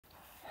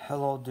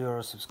Hello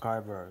dear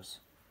subscribers,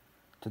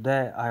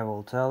 today I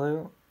will tell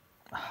you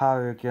how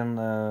you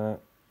can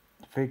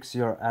fix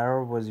your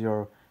error with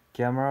your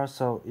camera.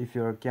 So if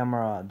your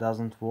camera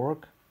doesn't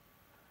work,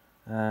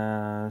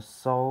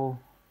 so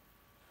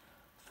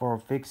for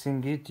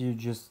fixing it you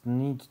just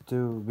need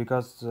to,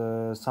 because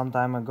some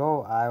time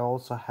ago I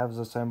also have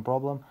the same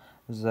problem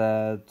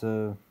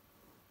that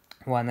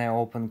when I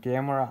open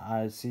camera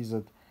I see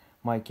that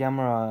my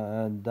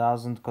camera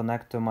doesn't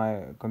connect to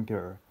my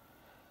computer.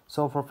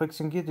 So for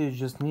fixing it, you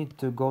just need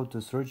to go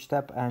to search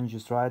tab and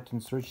just write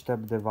in search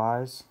tab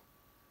device.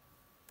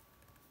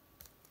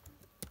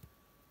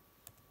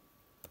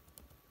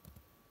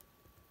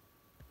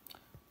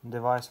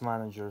 Device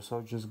manager.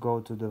 So just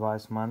go to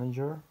device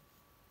manager.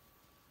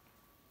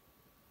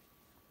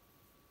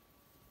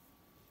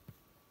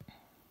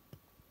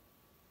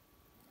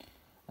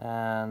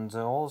 And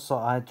also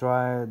I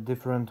try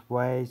different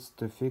ways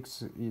to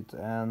fix it,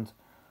 and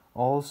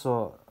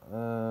also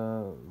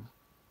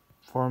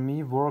for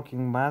me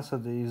working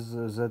method is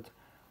that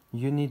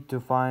you need to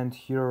find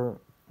here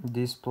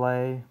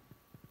display.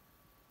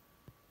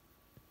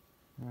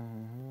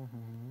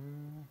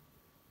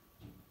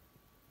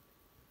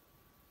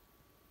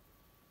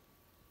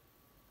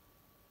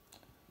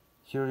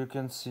 Here you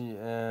can see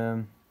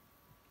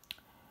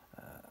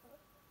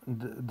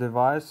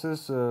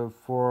devices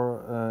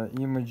for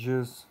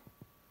images,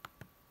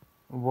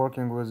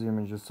 working with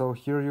images. So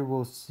here you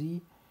will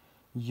see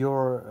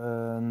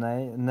your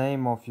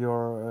name of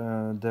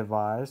your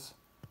device,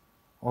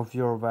 of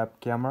your web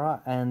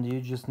camera, and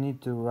you just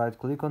need to right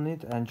click on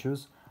it and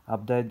choose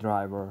update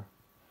driver.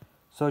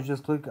 So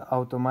just click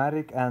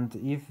automatic, and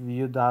if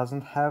you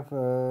doesn't have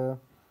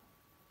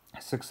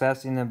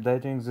success in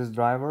updating this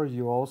driver,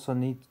 you also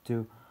need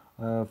to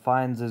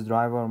find this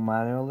driver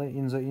manually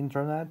in the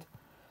internet.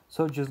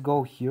 So just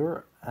go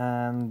here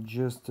and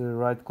just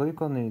right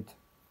click on it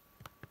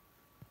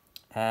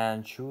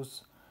and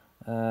choose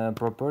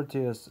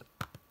properties,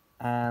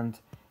 and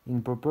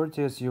in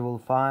properties you will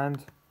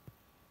find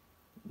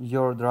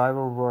your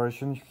driver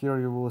version. Here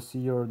you will see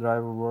your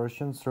driver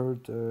version.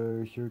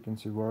 Here you can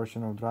see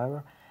version of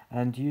driver,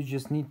 and you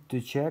just need to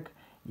check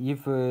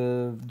if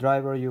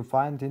driver you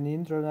find in the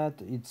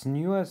internet it's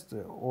newest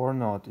or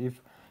not.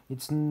 If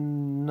it's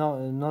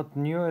not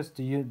newest,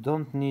 you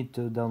don't need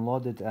to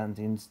download it and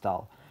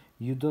install.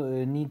 You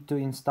do need to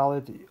install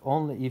it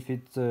only if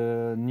it's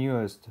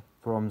newest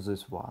from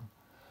this one.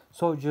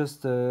 So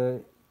just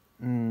download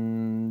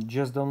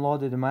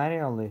it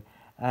manually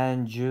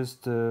and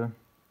just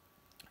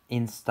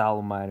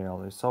install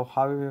manually. So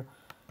how you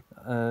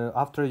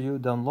after you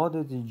download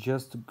it, you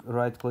just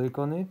right click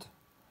on it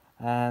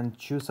and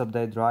choose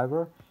update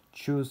driver.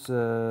 Choose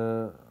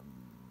I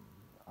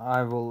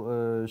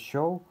will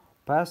show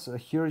pass.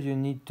 Here you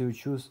need to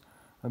choose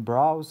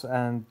browse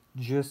and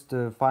just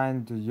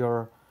find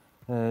your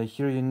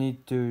here you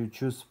need to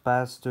choose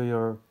pass to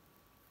your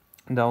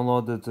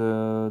downloaded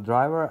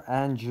driver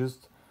and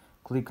just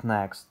click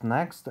next,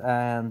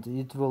 and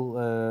it will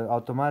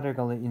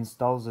automatically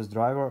install this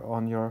driver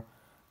on your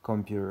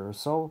computer.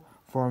 So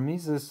for me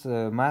this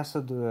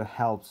method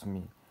helps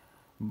me.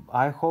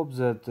 I hope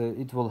that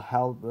it will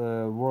help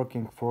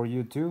working for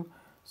you too.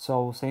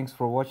 So thanks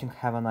for watching,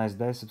 have a nice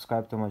day,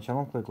 subscribe to my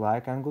channel, click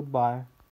like, and goodbye.